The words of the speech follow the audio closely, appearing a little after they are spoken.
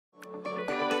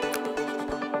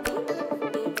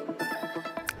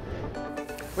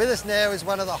With us now is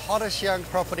one of the hottest young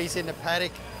properties in the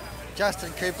paddock,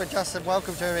 Justin Cooper. Justin,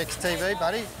 welcome to MXTV,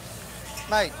 buddy.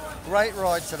 Mate, great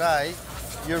ride today.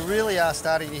 You really are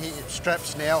starting to hit your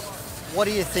straps now. What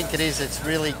do you think it is that's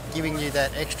really giving you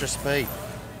that extra speed?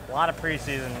 A lot of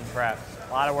preseason prep,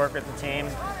 a lot of work with the team.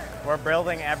 We're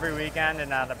building every weekend, and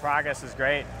the progress is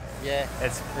great. Yeah.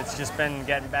 It's just been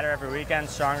getting better every weekend,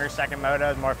 stronger second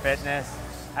motos, more fitness.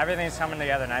 Everything's coming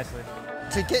together nicely.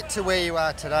 To get to where you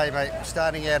are today, mate,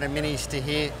 starting out in minis to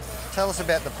here, tell us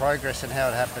about the progress and how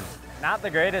it happened. Not the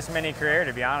greatest mini career,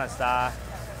 to be honest.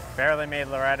 Barely made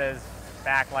Loretta's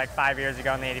back like 5 years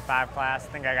ago in the 85 class.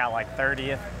 I think I got like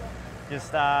 30th.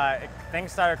 Just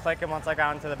things started clicking once I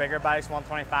got into the bigger bikes.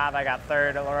 125, I got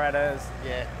third at Loretta's.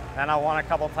 Yeah. Then I won a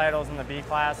couple titles in the B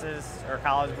classes, or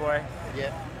college boy.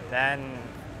 Yeah. Then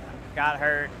got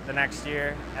hurt the next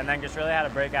year, and then just really had a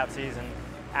breakout season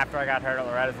after I got hurt at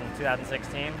Loretta's in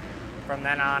 2016. From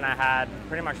then on, I had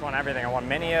pretty much won everything. I won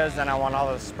Minios, then I won all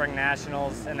those spring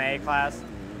nationals in the A class,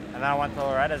 and then I went to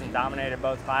Loretta's and dominated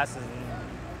both classes,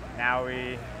 and now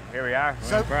here we are.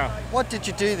 So what did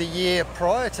you do the year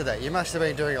prior to that? You must have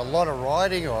been doing a lot of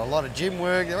riding or a lot of gym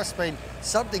work. There must have been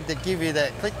something to give you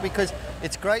that click, because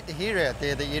it's great to hear out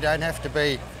there that you don't have to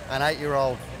be an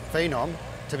 8-year-old phenom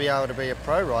to be able to be a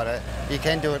pro rider. You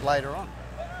can do it later on.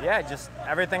 Yeah, just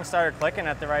everything started clicking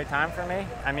at the right time for me.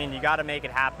 I mean, you got to make it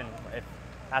happen. If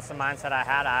that's the mindset I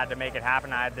had to make it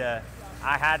happen. I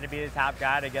had to be the top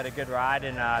guy to get a good ride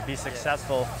and be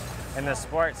successful in this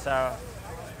sport. So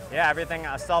yeah, everything,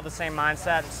 I still have the same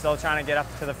mindset, still trying to get up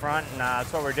to the front, and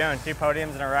that's what we're doing. 2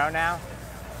 podiums in a row now.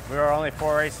 We were only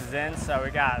 4 races in, so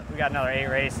we got another 8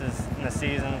 races in the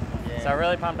season. Yeah. So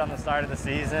really pumped on the start of the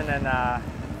season, and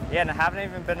yeah, and I haven't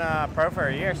even been a pro for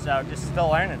a year, so just still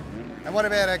learning. And what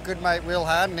about our good mate Will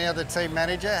Harden, now the team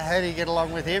manager? How do you get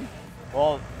along with him?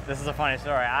 Well, this is a funny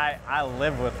story. I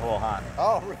live with Will Harden.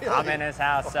 Oh, really? I'm in his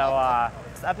house, so I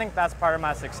think that's part of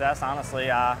my success, honestly.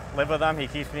 Live with him, he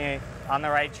keeps me on the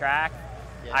right track.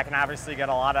 Yeah. I can obviously get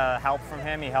a lot of help from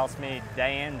him. He helps me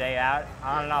day in, day out,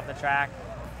 on and off the track.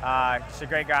 Just a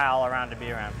great guy all around to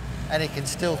be around. And he can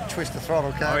still twist the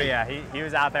throttle, can't he? Oh yeah, he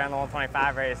was out there in the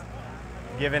 125 race,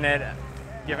 giving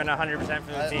 100%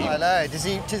 for the team. I know. Does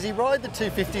he ride the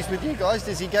 250s with you guys?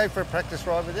 Does he go for a practice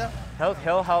ride with you?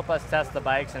 He'll help us test the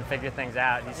bikes and figure things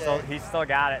out. He's still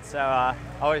got it, so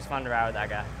always fun to ride with that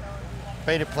guy.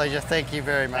 Been a pleasure. Thank you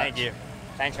very much. Thank you.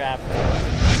 Thanks for having me.